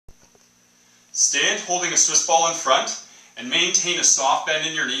Stand holding a Swiss ball in front and maintain a soft bend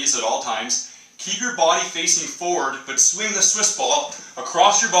in your knees at all times. Keep your body facing forward, but swing the Swiss ball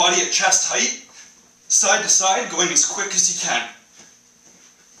across your body at chest height, side to side, going as quick as you can.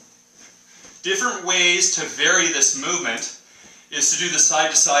 Different ways to vary this movement is to do the side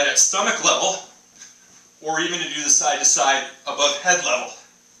to side at stomach level, or even to do the side to side above head level.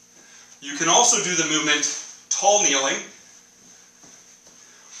 You can also do the movement tall kneeling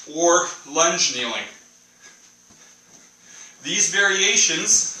or lunge kneeling. These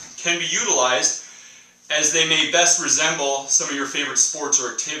variations can be utilized as they may best resemble some of your favorite sports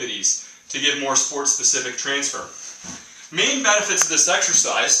or activities to give more sport-specific transfer. Main benefits of this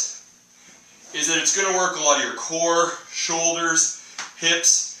exercise is that it's going to work a lot of your core, shoulders,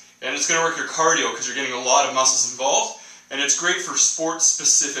 hips, and it's going to work your cardio because you're getting a lot of muscles involved, and it's great for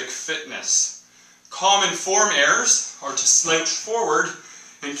sport-specific fitness. Common form errors are to slouch forward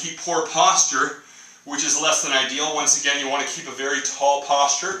and keep poor posture, which is less than ideal. Once again, you want to keep a very tall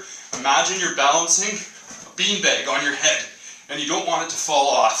posture. Imagine you're balancing a beanbag on your head and you don't want it to fall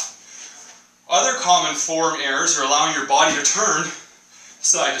off. Other common form errors are allowing your body to turn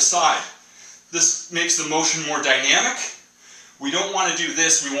side to side. This makes the motion more dynamic. We don't want to do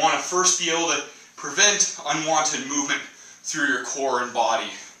this. We want to first be able to prevent unwanted movement through your core and body.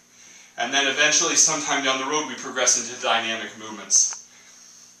 And then eventually, sometime down the road, we progress into dynamic movements.